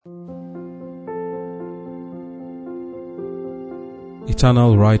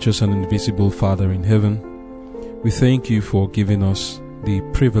Eternal, righteous, and invisible Father in heaven, we thank you for giving us the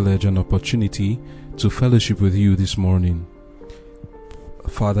privilege and opportunity to fellowship with you this morning.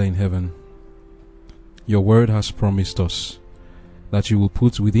 Father in heaven, your word has promised us that you will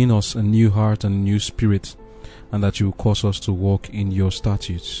put within us a new heart and a new spirit, and that you will cause us to walk in your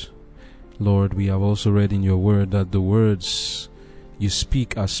statutes. Lord, we have also read in your word that the words you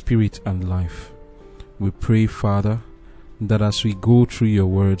speak are spirit and life. We pray, Father, that as we go through your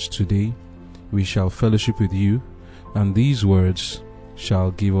words today, we shall fellowship with you, and these words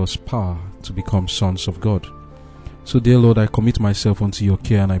shall give us power to become sons of God. So, dear Lord, I commit myself unto your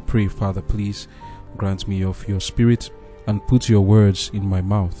care, and I pray, Father, please grant me of your spirit and put your words in my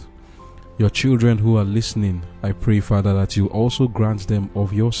mouth. Your children who are listening, I pray, Father, that you also grant them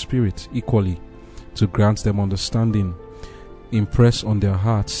of your spirit equally, to grant them understanding, impress on their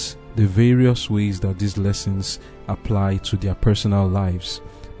hearts the various ways that these lessons apply to their personal lives,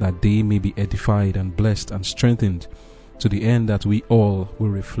 that they may be edified and blessed and strengthened, to the end that we all will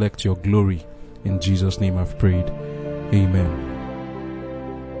reflect your glory. In Jesus' name I've prayed. Amen.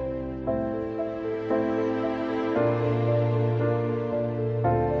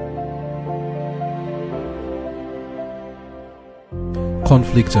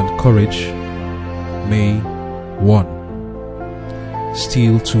 Conflict and courage. May 1.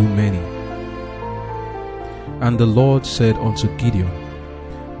 Still too many. And the Lord said unto Gideon,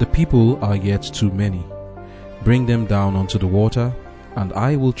 The people are yet too many. Bring them down unto the water, and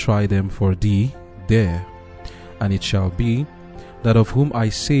I will try them for thee there. And it shall be, that of whom I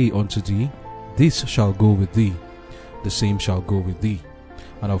say unto thee, This shall go with thee, the same shall go with thee.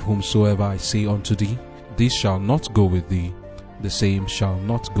 And of whomsoever I say unto thee, This shall not go with thee, the same shall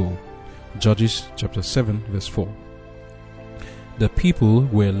not go. Judges chapter 7 verse 4. The people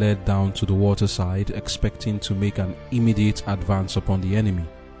were led down to the waterside, expecting to make an immediate advance upon the enemy.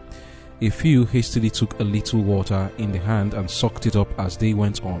 A few hastily took a little water in the hand and sucked it up as they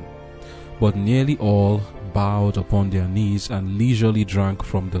went on, but nearly all bowed upon their knees and leisurely drank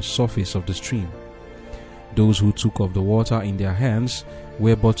from the surface of the stream. Those who took of the water in their hands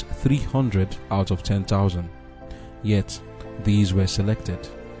were but 300 out of 10,000. Yet these were selected.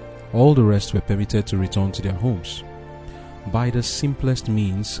 All the rest were permitted to return to their homes. By the simplest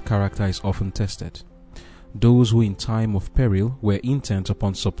means, character is often tested. Those who in time of peril were intent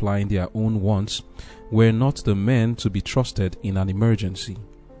upon supplying their own wants were not the men to be trusted in an emergency.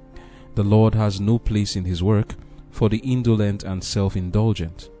 The Lord has no place in his work for the indolent and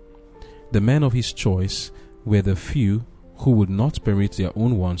self-indulgent. The men of his choice were the few who would not permit their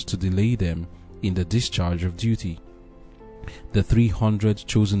own wants to delay them in the discharge of duty. The 300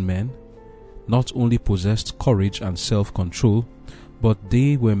 chosen men not only possessed courage and self-control, but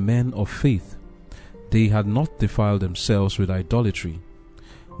they were men of faith. They had not defiled themselves with idolatry.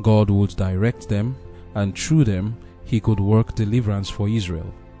 God would direct them, and through them he could work deliverance for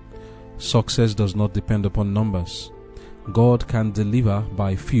Israel. Success does not depend upon numbers. God can deliver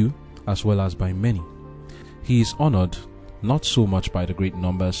by few as well as by many. He is honored not so much by the great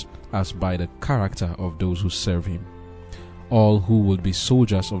numbers as by the character of those who serve him. All who would be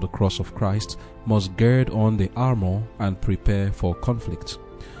soldiers of the cross of Christ must gird on the armor and prepare for conflict.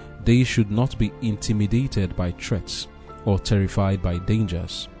 They should not be intimidated by threats or terrified by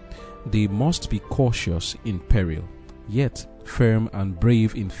dangers. They must be cautious in peril, yet firm and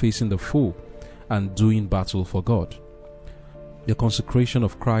brave in facing the foe and doing battle for God. The consecration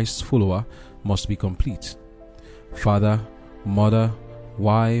of Christ's follower must be complete. Father, mother,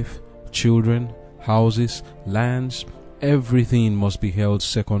 wife, children, houses, lands, everything must be held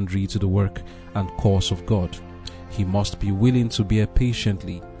secondary to the work and cause of God. He must be willing to bear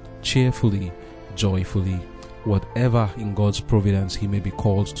patiently, cheerfully, joyfully, whatever in God's providence he may be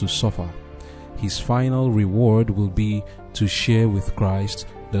called to suffer. His final reward will be to share with Christ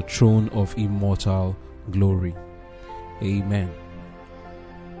the throne of immortal glory. Amen.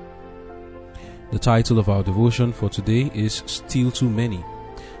 The title of our devotion for today is Still Too Many.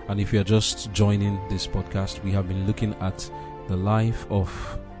 And if you are just joining this podcast, we have been looking at the life of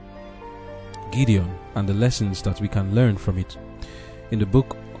Gideon and the lessons that we can learn from it. In the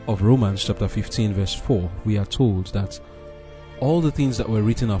book of Romans chapter 15 verse 4, we are told that all the things that were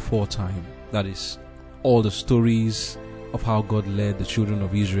written aforetime, that is, all the stories of how God led the children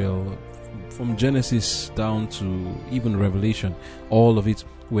of Israel from Genesis down to even Revelation, all of it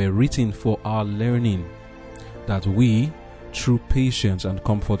were written for our learning, that we, through patience and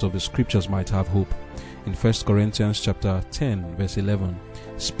comfort of the scriptures, might have hope. In 1 Corinthians chapter 10 verse 11,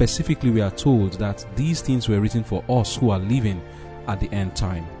 specifically we are told that these things were written for us who are living at the end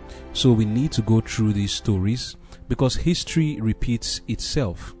time. So we need to go through these stories because history repeats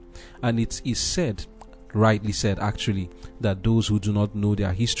itself. And it is said, rightly said actually, that those who do not know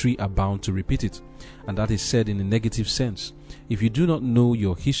their history are bound to repeat it. And that is said in a negative sense. If you do not know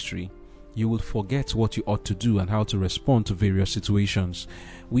your history, you will forget what you ought to do and how to respond to various situations.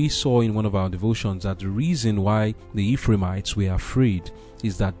 We saw in one of our devotions that the reason why the Ephraimites were afraid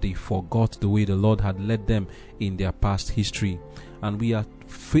is that they forgot the way the Lord had led them in their past history. And we are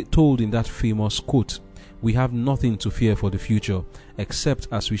told in that famous quote, "We have nothing to fear for the future, except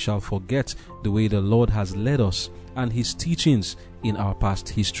as we shall forget the way the Lord has led us and His teachings in our past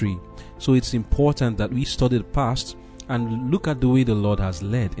history." So it's important that we study the past and look at the way the Lord has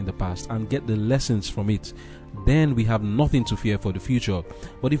led in the past and get the lessons from it. Then we have nothing to fear for the future.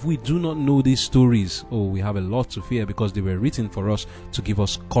 But if we do not know these stories, we have a lot to fear, because they were written for us to give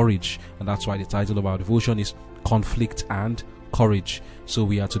us courage. And that's why the title of our devotion is Conflict and Courage. So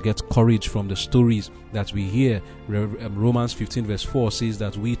we are to get courage from the stories that we hear. Romans 15 verse 4 says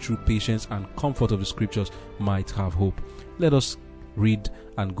that we through patience and comfort of the scriptures might have hope. Let us read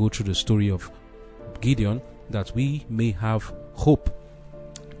and go through the story of Gideon, that we may have hope.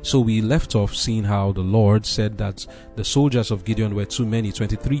 So we left off seeing how the Lord said that the soldiers of Gideon were too many.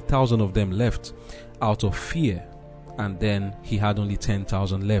 23,000 of them left out of fear, and then he had only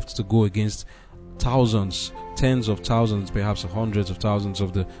 10,000 left to go against thousands, tens of thousands, perhaps hundreds of thousands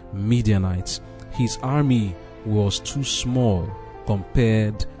of the Midianites. His army was too small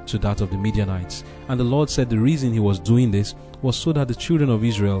compared to that of the Midianites. And the Lord said the reason He was doing this was so that the children of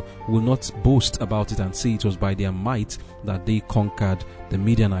Israel will not boast about it and say it was by their might that they conquered the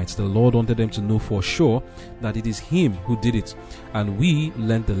Midianites. The Lord wanted them to know for sure that it is Him who did it. And we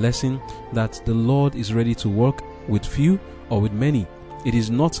learned the lesson that the Lord is ready to work with few or with many. It is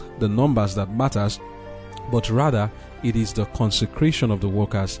not the numbers that matters, but rather it is the consecration of the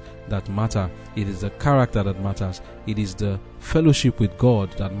workers that matter. It is the character that matters. It is the fellowship with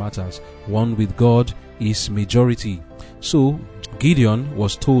God that matters. One with God is majority. So Gideon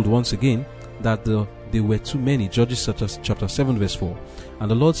was told once again that they were too many. Judges chapter 7 verse 4.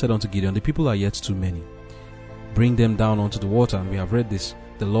 And the Lord said unto Gideon, the people are yet too many. Bring them down onto the water. And we have read this.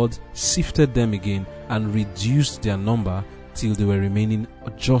 The Lord sifted them again and reduced their number till they were remaining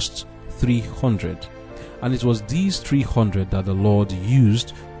just 300. And it was these 300 that the Lord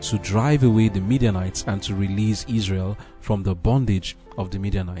used to drive away the Midianites and to release Israel from the bondage of the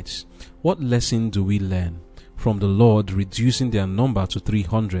Midianites. What lesson do we learn from the Lord reducing their number to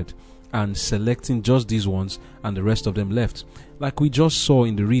 300 and selecting just these ones and the rest of them left? Like we just saw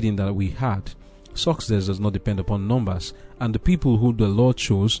in the reading that we had, success does not depend upon numbers, and the people who the Lord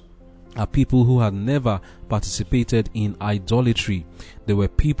chose are people who had never participated in idolatry. They were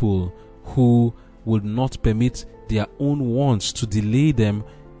people who would not permit their own wants to delay them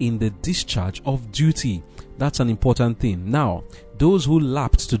in the discharge of duty. That's an important thing. Now, those who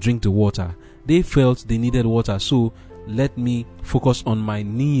lapped to drink the water, they felt they needed water, so let me focus on my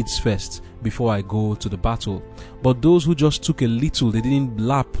needs first before I go to the battle. But those who just took a little, they didn't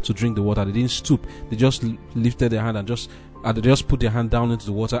lap to drink the water, they didn't stoop, they just lifted their hand and they just put their hand down into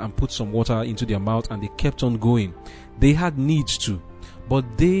the water and put some water into their mouth, and they kept on going. They had needs too, but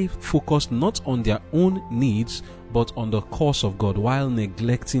they focused not on their own needs but on the cause of God while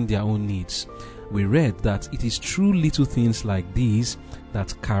neglecting their own needs. We read that it is through little things like these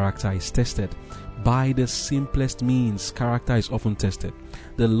that character is tested. By the simplest means, character is often tested.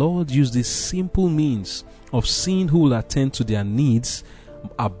 The Lord used this simple means of seeing who will attend to their needs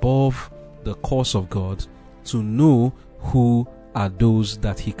above the cause of God to know who are those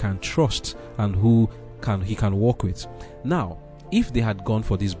that He can trust and who He can walk with. Now, if they had gone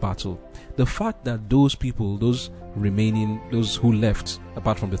for this battle, the fact that those people, those who left,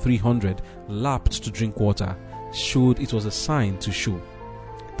 apart from the 300, lapped to drink water, showed it was a sign to show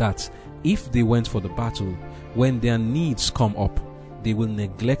that if they went for the battle, when their needs come up, they will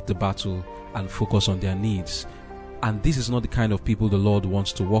neglect the battle and focus on their needs. And this is not the kind of people the Lord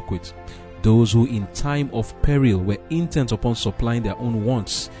wants to work with. Those who in time of peril were intent upon supplying their own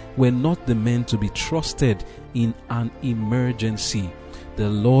wants were not the men to be trusted in an emergency. The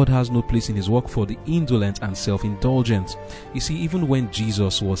Lord has no place in His work for the indolent and self-indulgent. You see, even when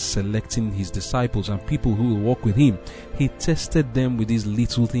Jesus was selecting His disciples and people who will walk with Him, He tested them with these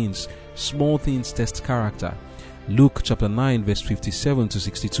little things. Small things test character. Luke chapter 9 verse 57 to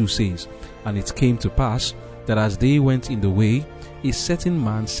 62 says, And it came to pass that as they went in the way, a certain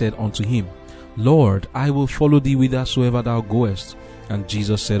man said unto Him, Lord, I will follow Thee whithersoever Thou goest. And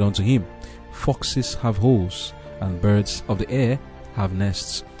Jesus said unto him, Foxes have holes, and birds of the air have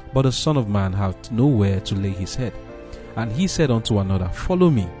nests, but the Son of Man hath nowhere to lay his head. And he said unto another, Follow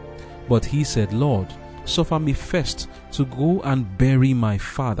me. But he said, Lord, Suffer me first to go and bury my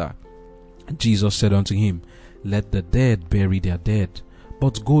father. Jesus said unto him, Let the dead bury their dead,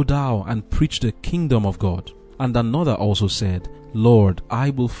 but go thou and preach the kingdom of God. And another also said, Lord, I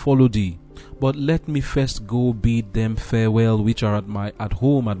will follow thee, but let me first go bid them farewell which are at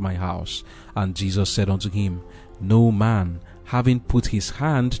home at my house. And Jesus said unto him, No man, having put his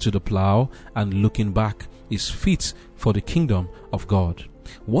hand to the plough and looking back, is fit for the kingdom of God.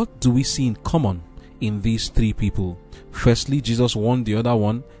 What do we see in common in these three people? Firstly, Jesus warned the other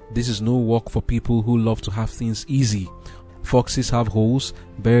one, this is no work for people who love to have things easy. Foxes have holes,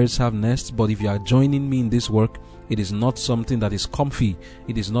 birds have nests, but if you are joining me in this work, it is not something that is comfy.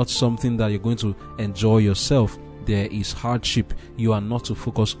 It is not something that you're going to enjoy yourself. There is hardship. You are not to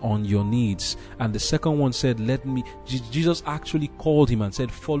focus on your needs. And the second one said, Jesus actually called him and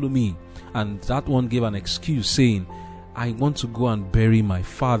said, follow me. And that one gave an excuse saying, I want to go and bury my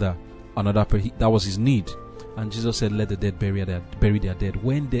father. That was his need. And Jesus said, let the dead bury their dead.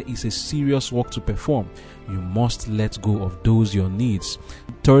 When there is a serious work to perform, you must let go of those your needs.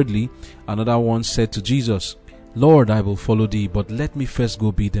 Thirdly, another one said to Jesus, Lord, I will follow thee, but let me first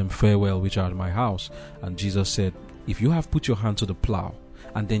go bid them farewell which are at my house. And Jesus said, if you have put your hand to the plow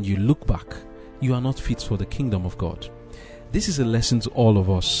and then you look back, you are not fit for the kingdom of God. This is a lesson to all of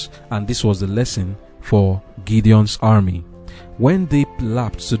us, and this was the lesson for Gideon's army. When they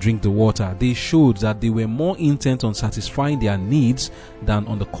lapped to drink the water, they showed that they were more intent on satisfying their needs than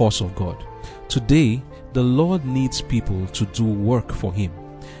on the cause of God. Today, the Lord needs people to do work for Him.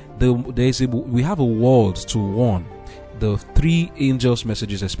 We have a world to warn. The three angels'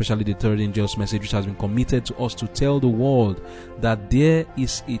 messages, especially the third angel's message, which has been committed to us to tell the world that there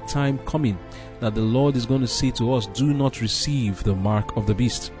is a time coming that the Lord is going to say to us, do not receive the mark of the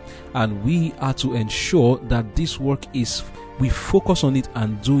beast. And we are to ensure that this work we focus on it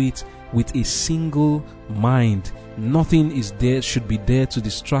and do it with a single mind. Nothing should be there to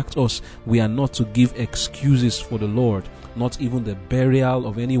distract us. We are not to give excuses for the Lord. Not even the burial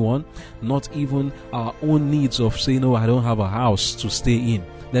of anyone, not even our own needs of saying, no, I don't have a house to stay in.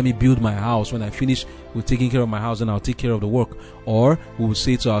 Let me build my house. When I finish with taking care of my house, and I'll take care of the work. Or we will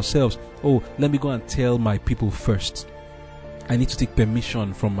say to ourselves, oh, let me go and tell my people first. I need to take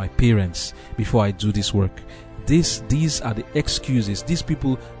permission from my parents before I do this work. These are the excuses. These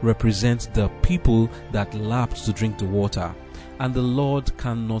people represent the people that lapped to drink the water. And the Lord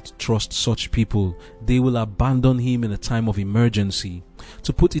cannot trust such people. They will abandon Him in a time of emergency.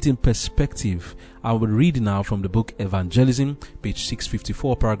 To put it in perspective, I will read now from the book Evangelism, page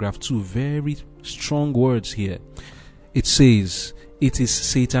 654, paragraph 2. Very strong words here. It says, it is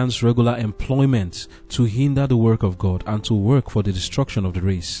Satan's regular employment to hinder the work of God and to work for the destruction of the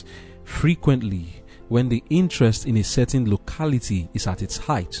race. Frequently, when the interest in a certain locality is at its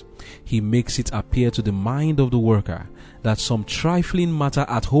height, he makes it appear to the mind of the worker that some trifling matter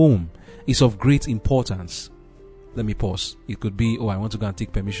at home is of great importance. Let me pause. It could be, I want to go and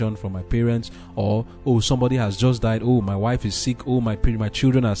take permission from my parents, or, somebody has just died, my wife is sick, my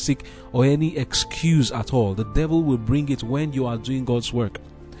children are sick, or any excuse at all. The devil will bring it when you are doing God's work,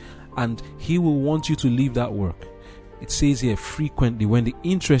 and he will want you to leave that work. It says here, frequently, when the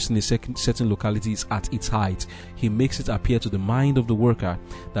interest in a certain locality is at its height, he makes it appear to the mind of the worker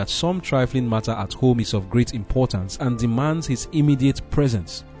that some trifling matter at home is of great importance and demands his immediate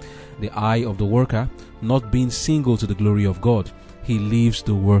presence. The eye of the worker not being single to the glory of God, he leaves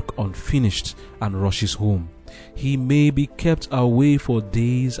the work unfinished and rushes home. He may be kept away for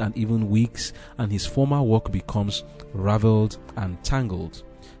days and even weeks, and his former work becomes raveled and tangled.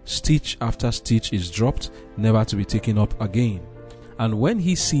 Stitch after stitch is dropped, never to be taken up again. And when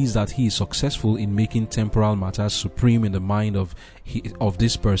he sees that he is successful in making temporal matters supreme in the mind of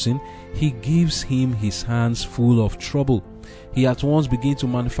this person, he gives him his hands full of trouble. He at once begins to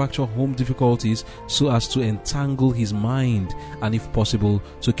manufacture home difficulties so as to entangle his mind, and if possible,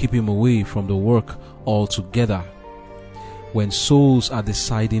 to keep him away from the work altogether. When souls are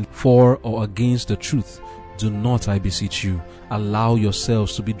deciding for or against the truth, do not, I beseech you, allow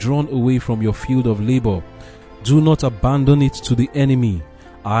yourselves to be drawn away from your field of labor. Do not abandon it to the enemy.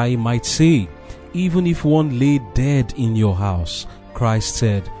 I might say, even if one lay dead in your house, Christ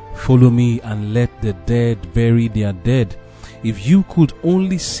said, follow me and let the dead bury their dead. If you could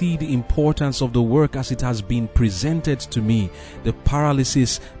only see the importance of the work as it has been presented to me, the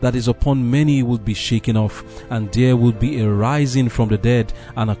paralysis that is upon many would be shaken off, and there would be a rising from the dead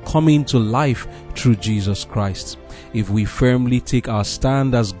and a coming to life through Jesus Christ. If we firmly take our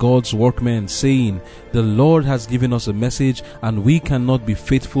stand as God's workmen, saying, the Lord has given us a message and we cannot be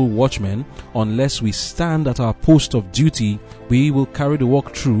faithful watchmen unless we stand at our post of duty, we will carry the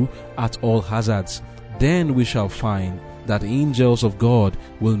work through at all hazards. then we shall find that angels of God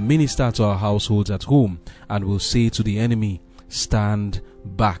will minister to our households at home and will say to the enemy, stand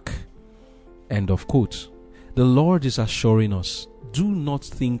back. End of quote. The Lord is assuring us, do not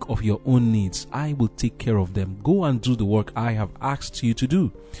think of your own needs. I will take care of them. Go and do the work I have asked you to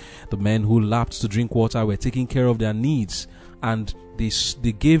do. The men who lapped to drink water were taking care of their needs, and they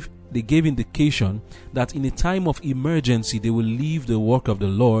gave indication that in a time of emergency they will leave the work of the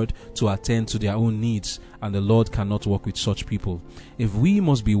Lord to attend to their own needs, and the Lord cannot work with such people. If we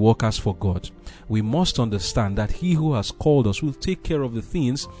must be workers for God, we must understand that He who has called us will take care of the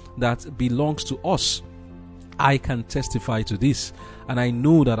things that belongs to us. I can testify to this, and I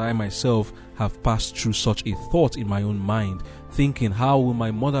know that I myself have passed through such a thought in my own mind, thinking, how will my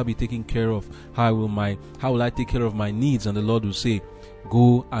mother be taken care of? How will I take care of my needs? And the Lord will say,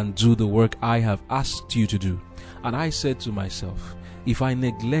 go and do the work I have asked you to do. And I said to myself, if I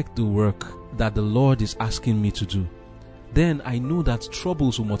neglect the work that the Lord is asking me to do, then I know that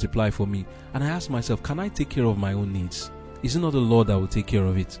troubles will multiply for me. And I ask myself, can I take care of my own needs? Is it not the Lord that will take care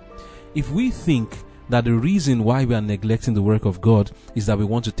of it? If we think that the reason why we are neglecting the work of God is that we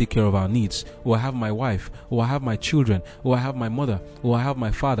want to take care of our needs, or I have my wife, or I have my children, or I have my mother, or I have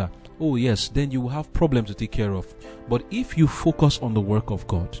my father, oh yes, then you will have problems to take care of. But if you focus on the work of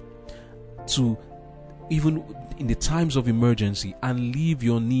God, to even in the times of emergency, and leave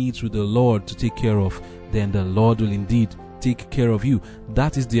your needs with the Lord to take care of, then the Lord will indeed take care of you.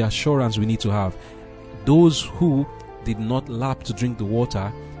 That is the assurance we need to have. Those who did not lap to drink the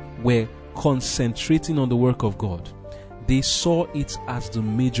water were concentrating on the work of God. They saw it as the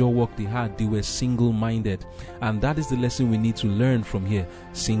major work they had. They were single-minded, and that is the lesson we need to learn from here.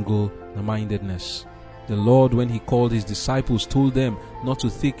 Single-mindedness. The Lord, when He called His disciples, told them not to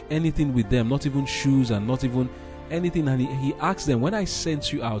take anything with them, not even shoes and not even anything. And he asked them, when I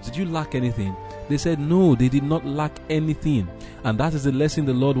sent you out, did you lack anything? They said no, they did not lack anything. And that is the lesson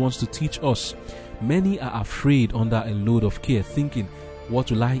the Lord wants to teach us. Many are afraid under a load of care, thinking, what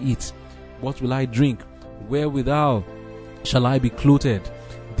will I eat? What will I drink? Wherewithal shall I be clothed?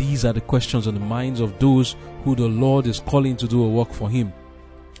 These are the questions on the minds of those who the Lord is calling to do a work for Him.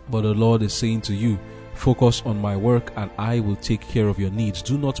 But the Lord is saying to you, focus on my work and I will take care of your needs.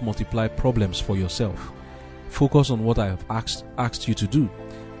 Do not multiply problems for yourself. Focus on what I have asked you to do.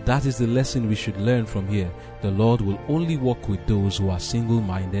 That is the lesson we should learn from here. The Lord will only work with those who are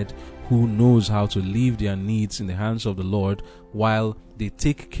single-minded, who knows how to leave their needs in the hands of the Lord while they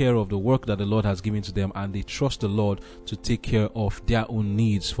take care of the work that the Lord has given to them, and they trust the Lord to take care of their own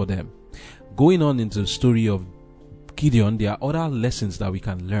needs for them. Going on into the story of Gideon, there are other lessons that we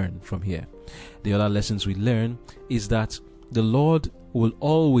can learn from here. The other lessons we learn is that the Lord will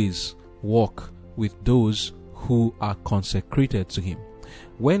always walk with those who are consecrated to Him.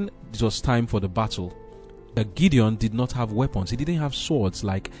 When it was time for the battle, Gideon did not have weapons. He didn't have swords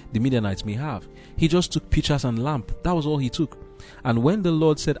like the Midianites may have. He just took pitchers and lamp. That was all he took. And when the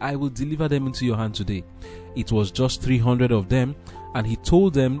Lord said, I will deliver them into your hand today, it was just 300 of them. And He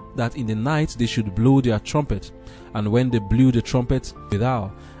told them that in the night they should blow their trumpet. And when they blew the trumpet,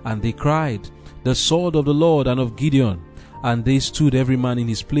 withal, and they cried, the sword of the Lord and of Gideon. And they stood every man in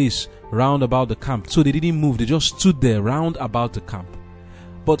his place round about the camp. So they didn't move. They just stood there round about the camp.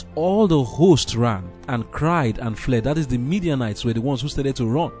 But all the host ran and cried and fled. That is, the Midianites were the ones who started to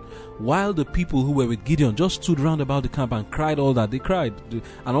run, while the people who were with Gideon just stood round about the camp and cried all that they cried.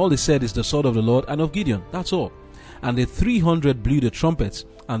 And all they said is the sword of the Lord and of Gideon. That's all. And the 300 blew the trumpets,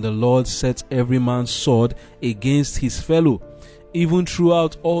 and the Lord set every man's sword against his fellow, even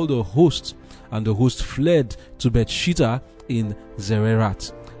throughout all the host. And the host fled to Bethshitta in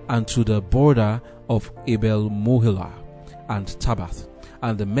Zererat, and to the border of Abel Mohilah and Tabath.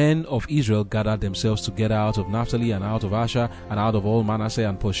 And the men of Israel gathered themselves together out of Naphtali and out of Asher and out of all Manasseh,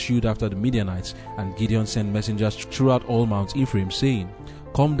 and pursued after the Midianites. And Gideon sent messengers throughout all Mount Ephraim, saying,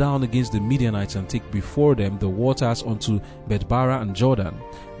 Come down against the Midianites and take before them the waters unto Betbara and Jordan.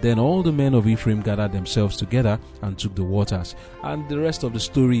 Then all the men of Ephraim gathered themselves together and took the waters. And the rest of the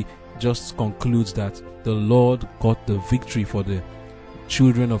story just concludes that the Lord got the victory for the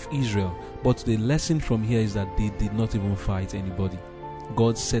children of Israel. But the lesson from here is that they did not even fight anybody.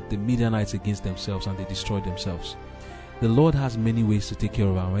 God set the Midianites against themselves and they destroyed themselves. The Lord has many ways to take care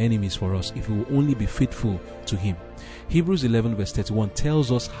of our enemies for us if we will only be faithful to Him. Hebrews 11 verse 31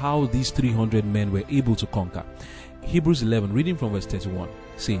 tells us how these 300 men were able to conquer. Hebrews 11, reading from verse 31,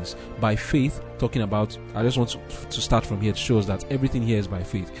 says, by faith, talking about, I just want to start from here. It shows that everything here is by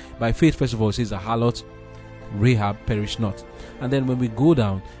faith. By faith, first of all, it says the harlot Rahab perished not. And then when we go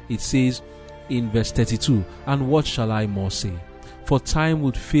down, it says in verse 32, and what shall I more say? For time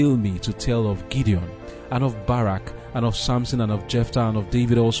would fail me to tell of Gideon, and of Barak, and of Samson, and of Jephthah, and of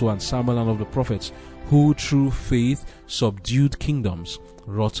David also, and Samuel, and of the prophets, who through faith subdued kingdoms,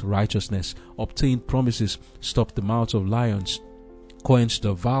 wrought righteousness, obtained promises, stopped the mouths of lions, quenched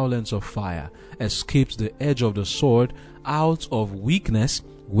the violence of fire, escaped the edge of the sword, out of weakness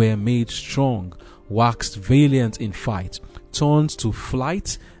were made strong, waxed valiant in fight, turned to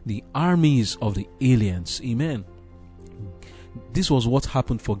flight the armies of the aliens. Amen. This was what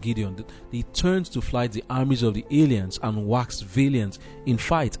happened for Gideon. He turned to flight the armies of the aliens and waxed valiant in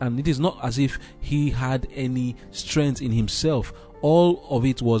fight. And it is not as if he had any strength in himself. All of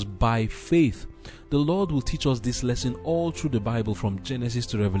it was by faith. The Lord will teach us this lesson all through the Bible from Genesis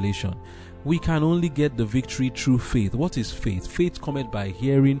to Revelation. We can only get the victory through faith. What is faith? Faith cometh by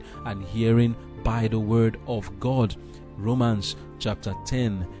hearing, and hearing by the word of God. Romans chapter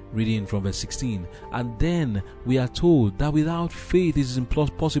 10, reading from verse 16. And then we are told that without faith it is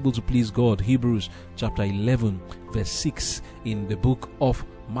impossible to please God. Hebrews chapter 11, verse 6. In the book of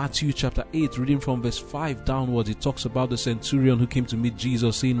Matthew chapter 8, reading from verse 5 downwards, it talks about the centurion who came to meet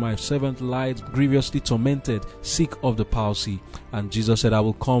Jesus, saying, "My servant lies grievously tormented, sick of the palsy." And Jesus said, "I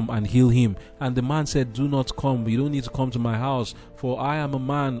will come and heal him." And the man said, "Do not come. You don't need to come to my house, for I am a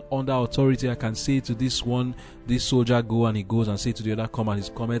man under authority. I can say to this soldier, go, and he goes, and say to the other, come, and he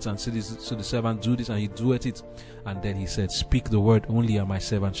cometh, and say this to the servant, do this, and he doeth it." And then he said, "Speak the word only, and my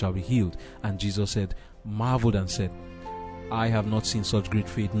servant shall be healed." And Jesus marveled and said, "I have not seen such great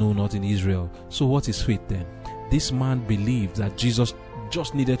faith, no, not in Israel." So what is faith then? This man believed that Jesus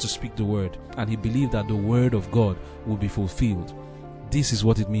just needed to speak the word, and he believed that the word of God would be fulfilled. This is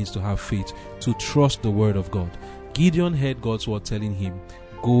what it means to have faith, to trust the word of God. Gideon heard God's word telling him,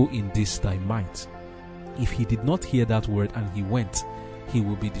 "Go in this thy might." If he did not hear that word and he went, he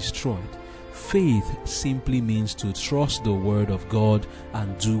will be destroyed. Faith simply means to trust the word of God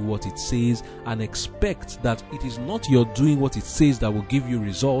and do what it says, and expect that it is not your doing what it says that will give you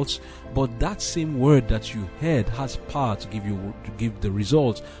results, but that same word that you heard has power to give the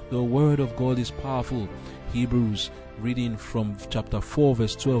results. The word of God is powerful. Hebrews, reading from chapter 4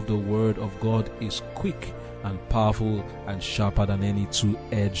 verse 12, the word of God is quick and powerful and sharper than any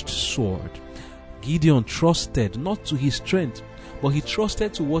two-edged sword. Gideon trusted not to his strength, but he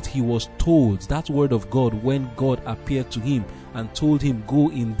trusted to what he was told, that word of God, when God appeared to him and told him, "Go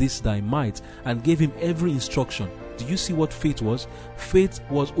in this thy might," and gave him every instruction. Do you see what faith was? Faith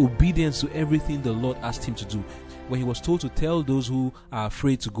was obedience to everything the Lord asked him to do. When he was told to tell those who are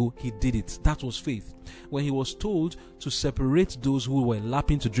afraid to go, he did it. That was faith. When he was told to separate those who were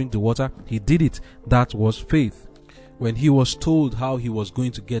lapping to drink the water, he did it. That was faith. When he was told how he was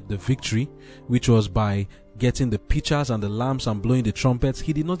going to get the victory, which was by getting the pitchers and the lamps and blowing the trumpets,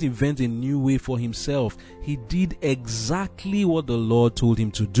 he did not invent a new way for himself. He did exactly what the Lord told him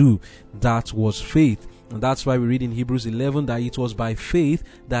to do. That was faith. And that's why we read in Hebrews 11 that it was by faith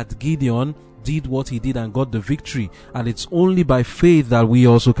that Gideon did what he did and got the victory. And it's only by faith that we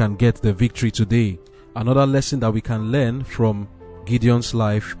also can get the victory today. Another lesson that we can learn from Gideon's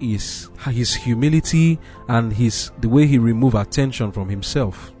life is his humility and the way he removed attention from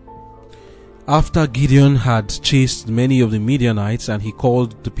himself. After Gideon had chased many of the Midianites and he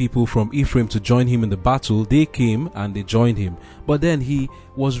called the people from Ephraim to join him in the battle, they came and they joined him. But then he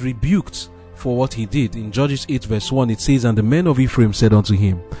was rebuked for what he did. In Judges 8 verse 1 it says, "And the men of Ephraim said unto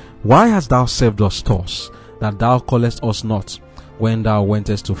him, Why hast thou served us thus, that thou callest us not, when thou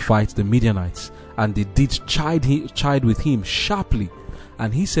wentest to fight the Midianites? And they did chide with him sharply.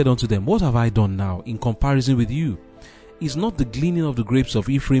 And he said unto them, What have I done now in comparison with you? Is not the gleaning of the grapes of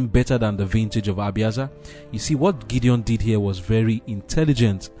Ephraim better than the vintage of Abiezer?" You see, what Gideon did here was very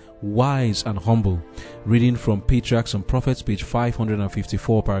intelligent, wise, and humble. Reading from Patriarchs and Prophets, page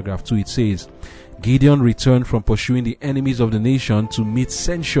 554, paragraph 2, it says, "Gideon returned from pursuing the enemies of the nation to meet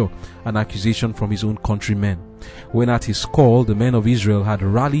censure and accusation from his own countrymen. When at his call the men of Israel had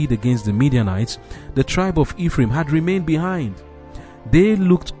rallied against the Midianites, the tribe of Ephraim had remained behind. They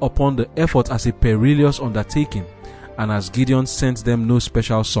looked upon the effort as a perilous undertaking, and as Gideon sent them no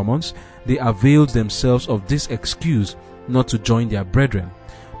special summons, they availed themselves of this excuse not to join their brethren.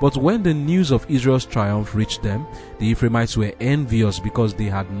 But when the news of Israel's triumph reached them, the Ephraimites were envious because they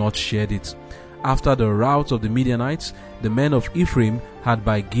had not shared it. After the rout of the Midianites, the men of Ephraim had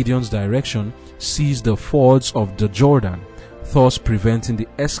by Gideon's direction seized the fords of the Jordan, thus preventing the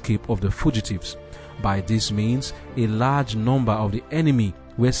escape of the fugitives. By this means, a large number of the enemy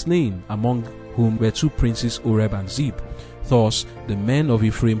were slain, among whom were two princes, Oreb and Zeb. Thus, the men of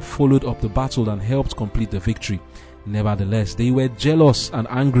Ephraim followed up the battle and helped complete the victory. Nevertheless, they were jealous and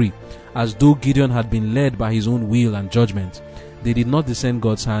angry, as though Gideon had been led by his own will and judgment. They did not discern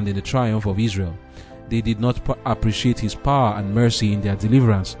God's hand in the triumph of Israel. they did not appreciate his power and mercy in their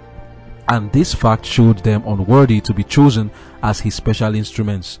deliverance. And this fact showed them unworthy to be chosen as his special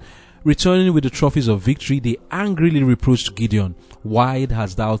instruments. Returning with the trophies of victory, they angrily reproached Gideon. Why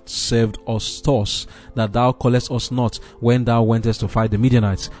hast thou served us thus, that thou callest us not when thou wentest to fight the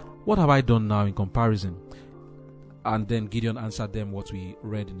Midianites? What have I done now in comparison? And then Gideon answered them what we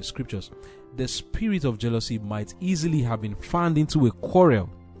read in the scriptures. The spirit of jealousy might easily have been fanned into a quarrel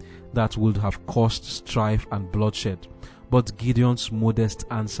that would have caused strife and bloodshed. But Gideon's modest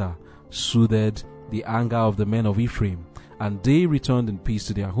answer soothed the anger of the men of Ephraim, and they returned in peace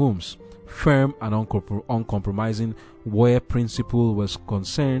to their homes, firm and uncompromising where principle was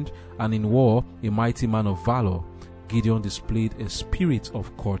concerned, and in war a mighty man of valor. Gideon displayed a spirit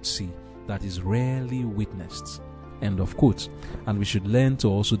of courtesy that is rarely witnessed. End of quote. And we should learn to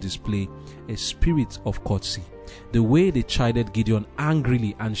also display a spirit of courtesy. The way they chided Gideon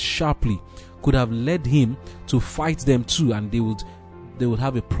angrily and sharply could have led him to fight them too, and they would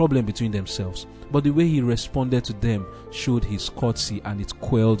have a problem between themselves. But the way he responded to them showed his courtesy, and it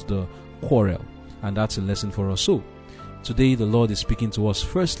quelled the quarrel. And that's a lesson for us. So today the Lord is speaking to us.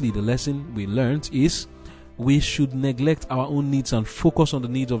 Firstly, the lesson we learned is we should neglect our own needs and focus on the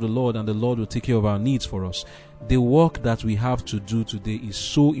needs of the Lord, and the Lord will take care of our needs for us. The work that we have to do today is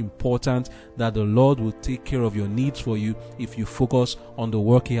so important that the Lord will take care of your needs for you if you focus on the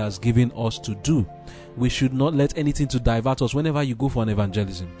work He has given us to do. We should not let anything to divert us. Whenever you go for an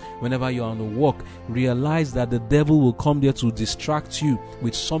evangelism, whenever you are on a walk, realize that the devil will come there to distract you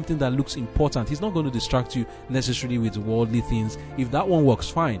with something that looks important. He's not going to distract you necessarily with worldly things. If that one works,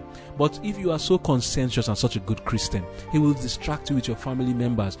 fine. But if you are so conscientious and such a good Christian, he will distract you with your family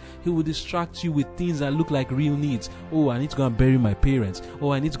members. He will distract you with things that look like real needs. Oh, I need to go and bury my parents.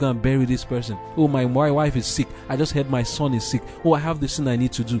 Oh, I need to go and bury this person. Oh, my wife is sick. I just heard my son is sick. Oh, I have this thing I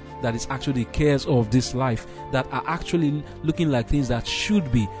need to do that is actually cares of this life, that are actually looking like things that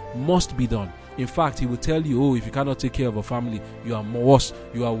should be, must be done. In fact, he will tell you, oh, if you cannot take care of a family, you are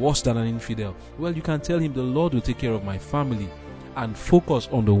worse than an infidel. Well, you can tell him, the Lord will take care of my family, and focus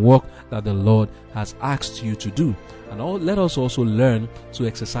on the work that the Lord has asked you to do. And let us also learn to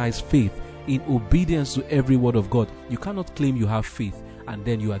exercise faith in obedience to every word of God. You cannot claim you have faith and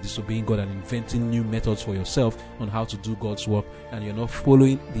then you are disobeying God and inventing new methods for yourself on how to do God's work, and you're not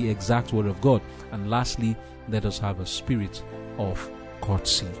following the exact word of God. And lastly, let us have a spirit of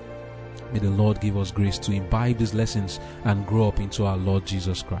courtesy. May the Lord give us grace to imbibe these lessons and grow up into our Lord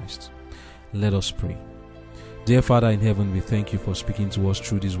Jesus Christ. Let us pray. Dear Father in heaven, we thank you for speaking to us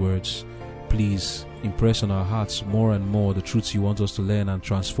through these words. Please impress on our hearts more and more the truths you want us to learn, and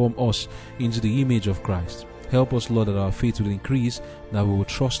transform us into the image of Christ. Help us, Lord, that our faith will increase, that we will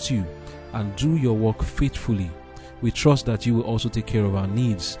trust you and do your work faithfully. We trust that you will also take care of our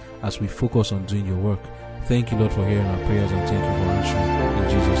needs as we focus on doing your work. Thank you, Lord, for hearing our prayers, and thank you for answering. In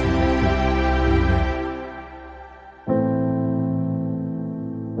Jesus' name we pray.